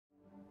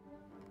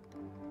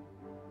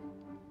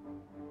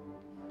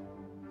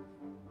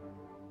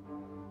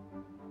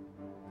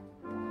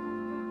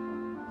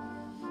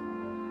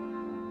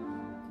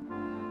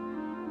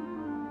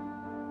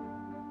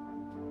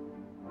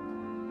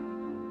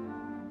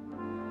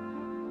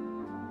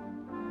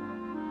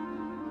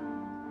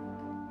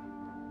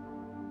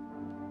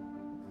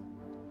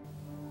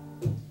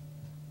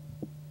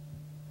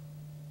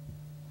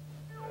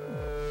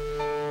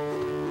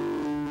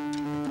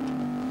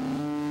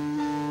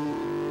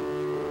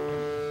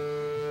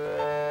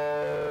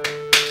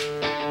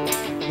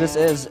This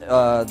is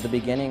the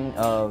beginning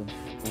of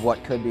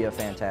what could be a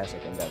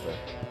fantastic endeavor.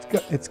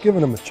 It's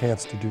given them a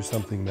chance to do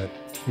something that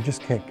you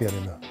just can't get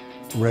in a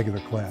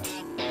regular class.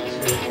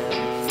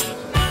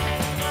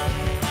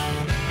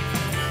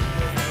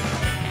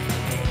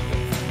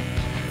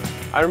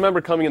 I remember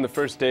coming in the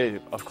first day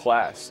of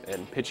class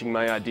and pitching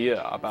my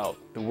idea about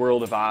the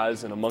world of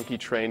Oz and a monkey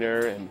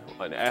trainer and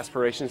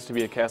aspirations to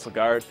be a castle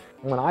guard.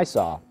 When I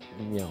saw,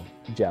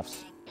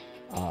 Jeff's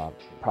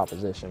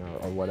proposition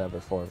or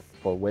whatever for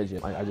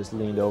Widget, I just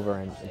leaned over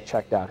and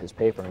checked out his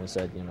paper and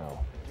said,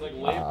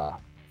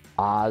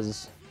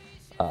 Oz,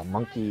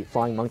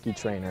 flying monkey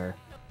trainer,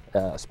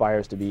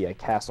 aspires to be a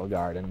castle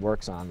guard and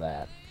works on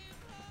that.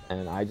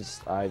 And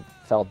I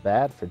felt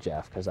bad for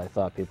Jeff because I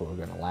thought people were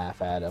going to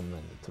laugh at him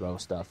and throw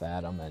stuff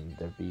at him, and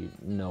there'd be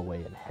no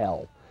way in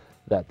hell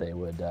that they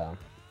would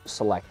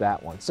select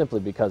that one simply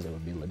because it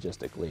would be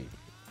logistically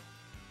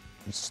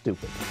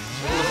stupid.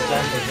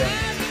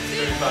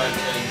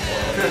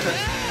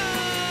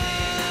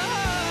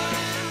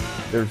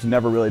 There's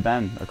never really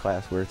been a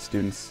class where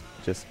students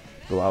just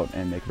go out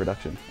and make a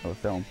production of a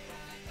film.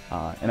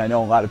 And I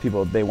know a lot of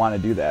people, they want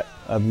to do that.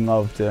 I'd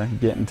love to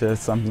get into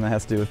something that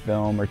has to do with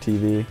film or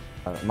TV.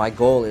 My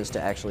goal is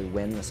to actually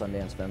win the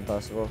Sundance Film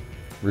Festival.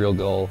 Real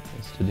goal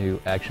is to do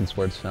action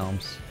sports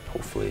films.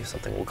 Hopefully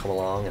something will come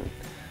along, and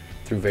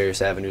through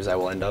various avenues I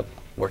will end up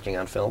working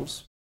on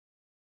films.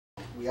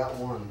 We got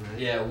one, right?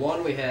 Yeah,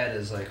 one we had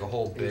is like a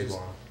whole big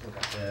one.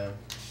 Okay. Yeah.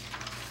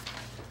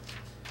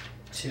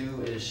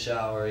 2 is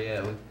shower,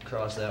 yeah, we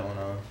crossed that one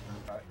off.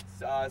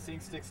 Alright, scene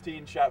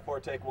 16, shot 4,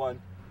 take 1.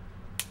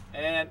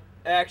 And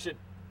action.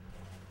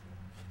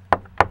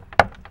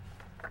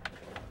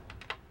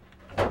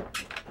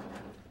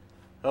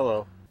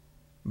 Hello.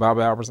 Bob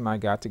Albers and I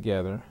got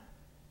together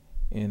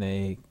in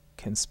a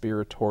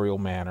conspiratorial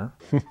manner.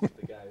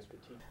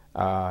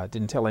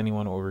 Didn't tell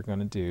anyone what we were going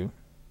to do,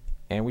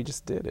 and we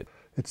just did it.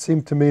 It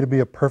seemed to me to be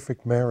a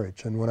perfect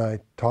marriage, and when I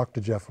talked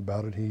to Jeff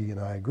about it, he and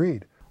I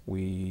agreed.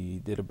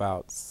 We did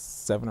about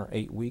 7 or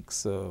 8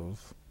 weeks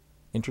of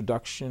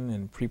introduction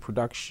and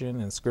pre-production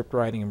and script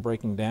writing and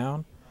breaking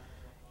down,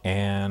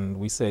 and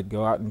we said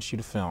go out and shoot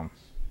a film.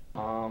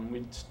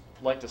 We'd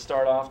like to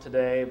start off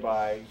today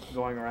by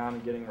going around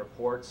and getting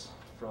reports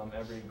from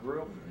every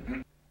group.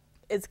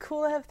 It's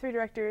cool to have 3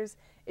 directors.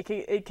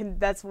 It can.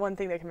 That's one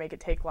thing that can make it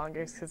take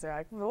longer because they're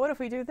like, well, what if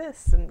we do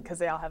this? And because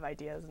they all have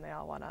ideas and they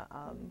all want to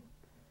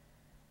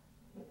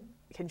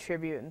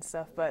contribute and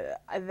stuff.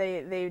 But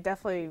they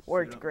definitely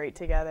worked great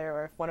together.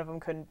 Or if one of them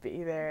couldn't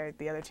be there,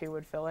 the other 2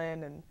 would fill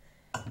in. And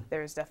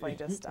there's definitely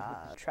just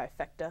a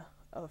trifecta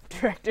of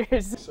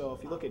directors. So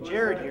if you look at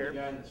Jared here,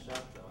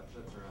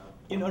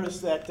 you notice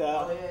that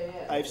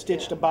I've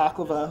stitched a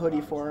baklava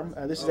hoodie for him.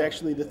 This is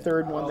actually the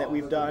 3rd one that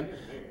we've done.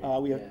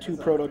 We have 2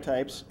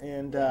 prototypes,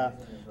 and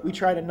we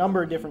tried a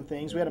number of different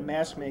things. We had a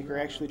mask maker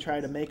actually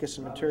try to make us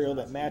some material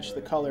that matched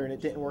the color, and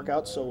it didn't work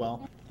out so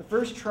well. The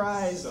first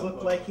tries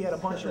looked like he had a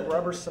bunch of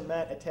rubber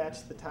cement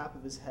attached to the top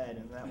of his head,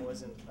 and that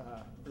wasn't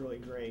really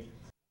great.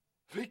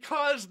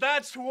 Because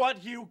that's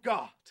what you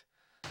got.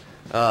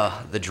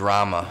 The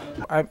drama.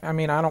 I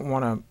mean, I don't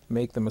want to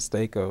make the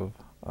mistake of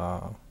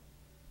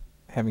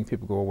having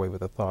people go away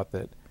with the thought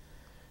that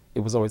it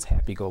was always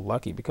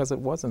happy-go-lucky, because it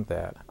wasn't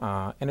that.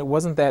 And it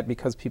wasn't that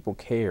because people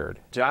cared.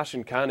 Josh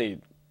and Connie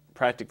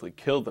practically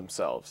killed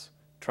themselves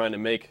trying to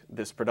make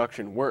this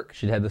production work.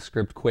 Should have had the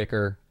script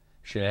quicker,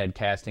 should have had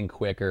casting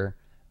quicker.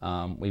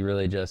 We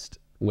really just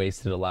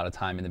wasted a lot of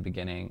time in the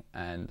beginning,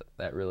 and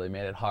that really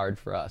made it hard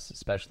for us,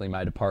 especially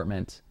my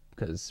department,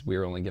 because we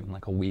were only given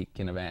like a week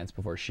in advance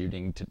before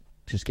shooting to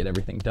just get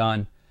everything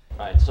done.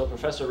 All right, so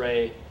Professor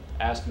Ray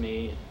asked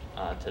me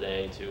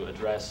today to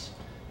address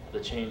the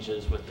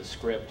changes with the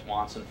script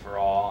once and for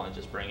all, and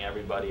just bring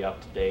everybody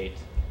up to date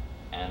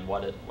and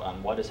what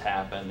has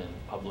happened, and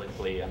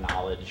publicly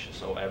acknowledge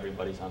so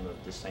everybody's on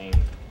the same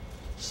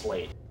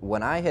slate.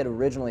 When I had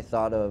originally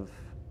thought of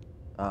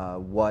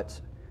what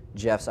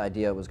Jeff's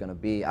idea was going to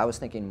be, I was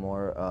thinking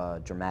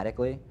more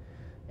dramatically,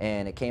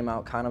 and it came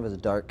out kind of as a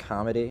dark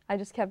comedy. I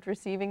just kept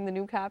receiving the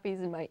new copies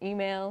in my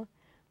email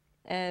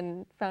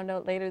and found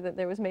out later that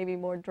there was maybe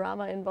more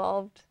drama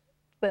involved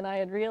than I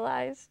had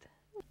realized.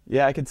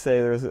 Yeah, I could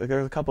say there was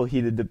a couple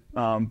heated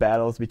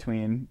battles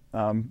between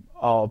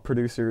all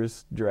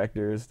producers,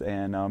 directors,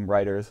 and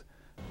writers.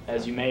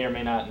 As you may or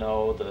may not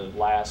know, the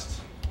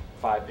last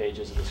 5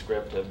 pages of the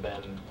script have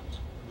been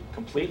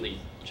completely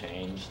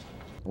changed.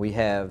 We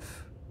have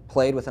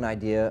played with an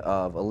idea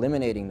of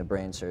eliminating the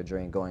brain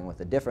surgery and going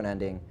with a different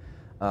ending.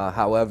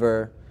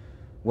 However,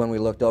 when we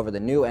looked over the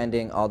new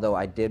ending, although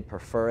I did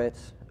prefer it,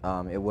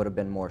 it would have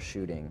been more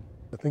shooting.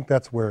 I think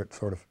that's where it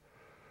sort of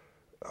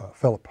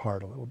fell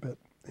apart a little bit,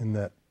 in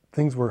that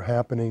things were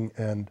happening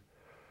and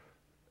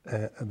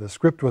the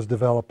script was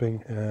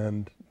developing,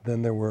 and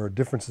then there were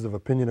differences of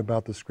opinion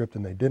about the script,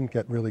 and they didn't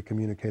get really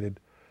communicated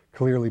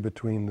clearly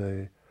between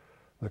the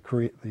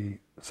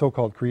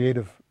so-called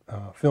creative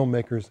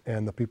filmmakers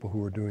and the people who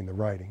were doing the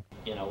writing.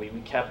 You know, we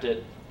kept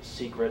it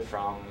secret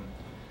from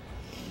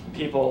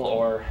people,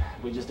 or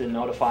we just didn't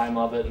notify them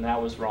of it, and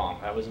that was wrong.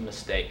 That was a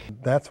mistake.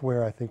 That's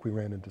where I think we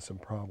ran into some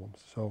problems.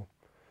 So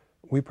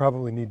we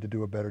probably need to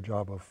do a better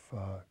job of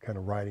kind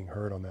of riding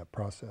herd on that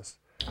process.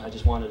 I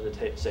just wanted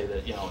to say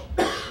that, you know,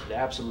 it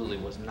absolutely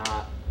was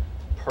not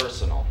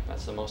personal.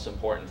 That's the most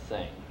important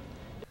thing.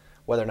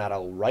 Whether or not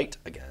I'll write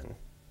again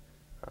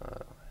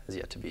is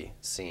yet to be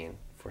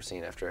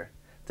foreseen after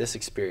this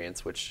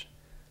experience, which,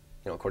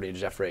 you know, according to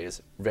Jeff Ray,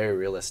 is very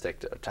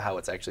realistic to how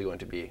it's actually going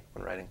to be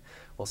when writing.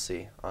 We'll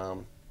see.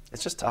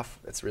 It's just tough.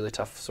 It's really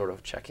tough sort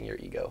of checking your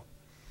ego.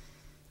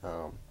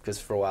 Because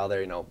for a while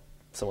there, you know,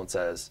 someone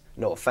says,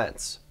 no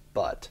offense,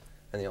 but,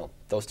 and you know,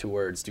 those two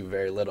words do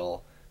very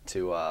little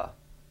to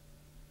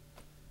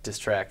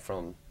distract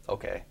from,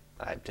 okay,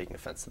 I'm taking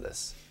offense to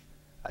this.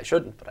 I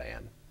shouldn't, but I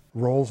am.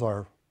 Roles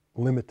are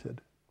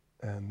limited,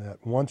 and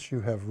that once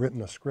you have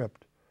written a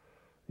script,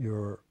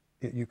 you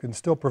can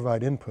still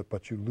provide input,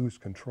 but you lose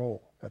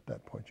control at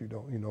that point. You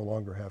no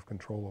longer have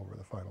control over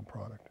the final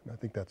product, and I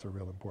think that's a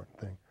real important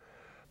thing.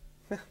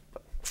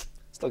 But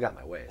still got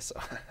my way, so.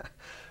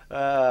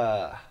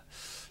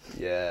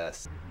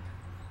 Yes.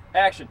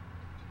 Action.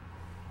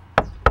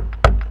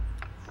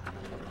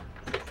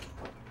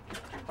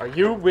 Are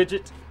you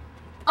Widget?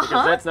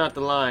 Because that's not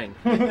the line.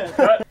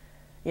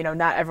 You know,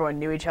 not everyone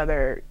knew each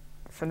other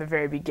from the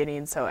very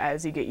beginning, so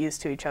as you get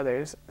used to each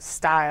other's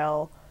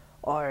style,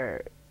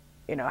 or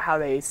you know, how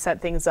they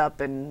set things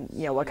up, and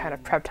you know, what kind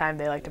of prep time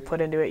they like to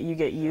put into it, you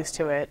get used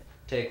to it.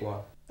 Take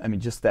one. I mean,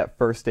 just that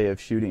first day of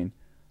shooting,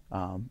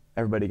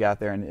 everybody got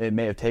there, and it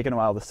may have taken a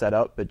while to set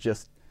up, but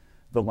just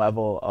the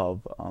level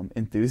of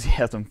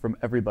enthusiasm from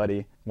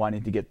everybody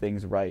wanting to get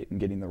things right and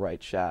getting the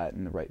right shot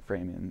and the right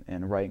frame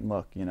and right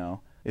look, you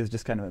know, it was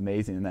just kind of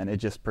amazing. And then it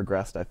just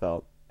progressed, I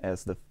felt,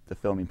 as the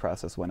filming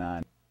process went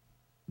on.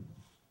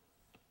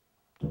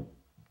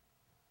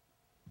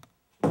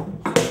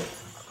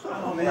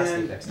 Oh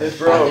man, this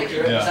broke.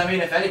 I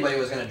mean, if anybody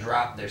was going to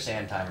drop their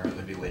sand timer, it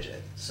would be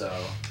Widget. So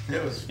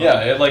it was fun.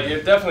 Yeah,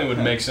 it definitely would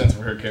make sense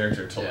for her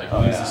character to like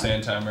use the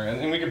sand timer,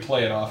 and we could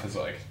play it off as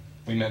like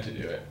we meant to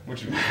do it,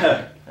 which would be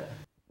fun.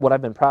 What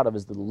I've been proud of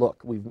is the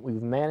look.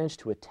 We've managed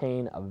to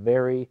attain a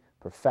very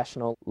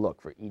professional look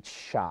for each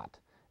shot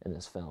in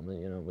this film.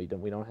 You know,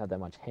 we don't have that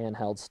much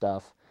handheld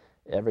stuff.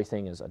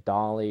 Everything is a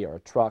dolly or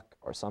a truck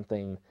or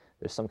something.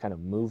 There's some kind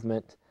of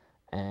movement,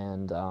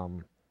 and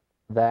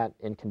that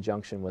in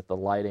conjunction with the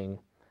lighting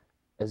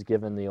has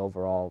given the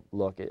overall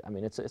look. I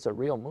mean, it's a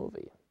real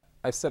movie.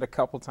 I've said a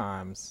couple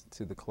times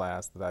to the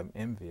class that I'm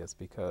envious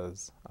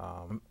because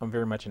I'm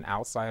very much an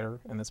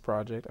outsider in this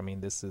project. I mean,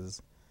 this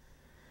is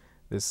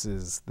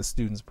the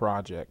students'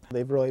 project.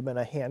 They've really been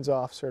a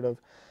hands-off sort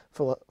of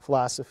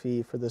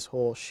philosophy for this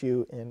whole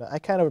shoot, and I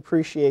kind of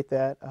appreciate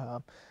that.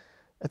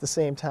 At the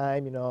same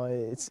time, you know,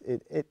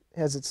 it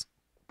has its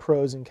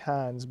pros and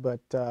cons, but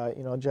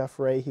you know, Jeff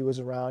Ray, he was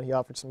around, he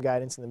offered some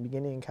guidance in the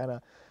beginning and kind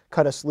of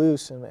cut us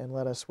loose and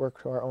let us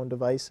work to our own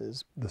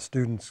devices. The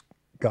students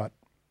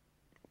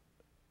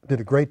did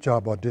a great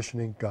job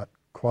auditioning, got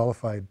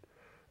qualified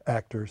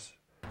actors.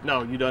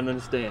 No, you don't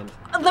understand.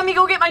 Let me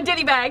go get my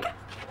ditty bag.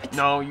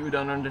 No, you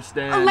don't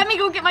understand. Let me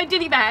go get my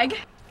ditty bag.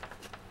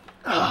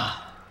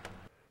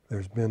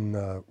 There's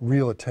been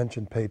real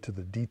attention paid to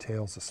the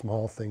details, the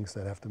small things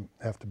that have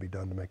to be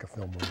done to make a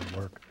film movie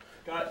work.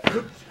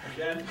 To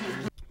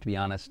be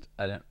honest,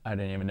 I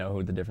didn't even know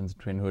who the difference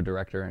between who a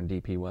director and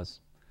DP was.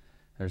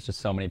 There's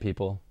just so many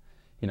people,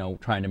 you know,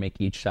 trying to make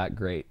each shot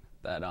great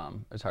that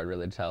it's hard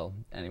really to tell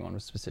anyone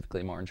was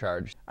specifically more in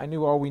charge. I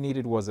knew all we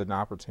needed was an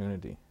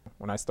opportunity.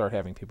 When I start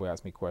having people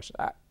ask me questions,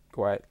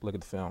 go ahead, look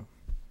at the film.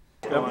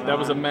 That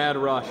was a mad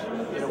rush.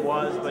 It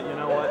was, but you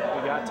know what?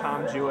 We got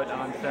Tom Jewett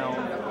on film,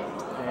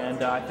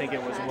 and I think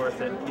it was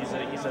worth it. He's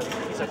a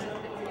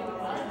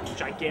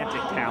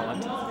gigantic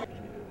talent.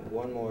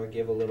 One more,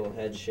 give a little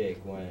head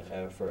shake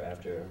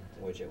after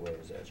Widget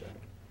waves at you.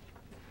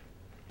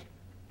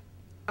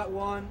 Got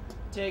one,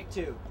 take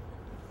two.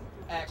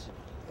 Action.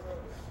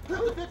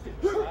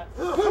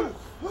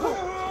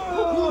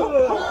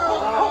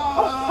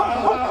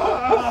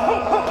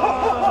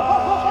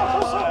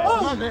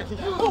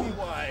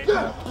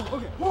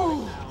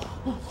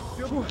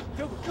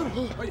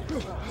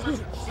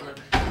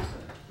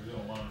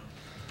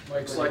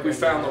 Looks like we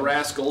found the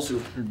rascals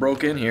who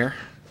broke in here.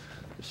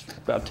 There's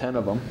about 10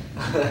 of them.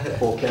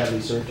 Full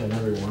cavity search on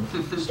everyone,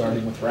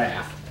 starting with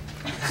Raph.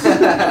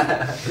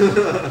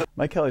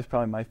 Mike Kelly's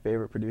probably my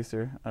favorite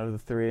producer out of the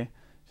three,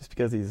 just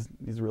because he's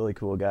a really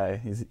cool guy.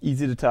 He's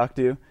easy to talk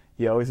to.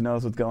 He always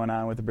knows what's going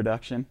on with the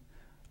production.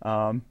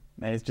 And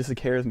he's just a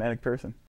charismatic person.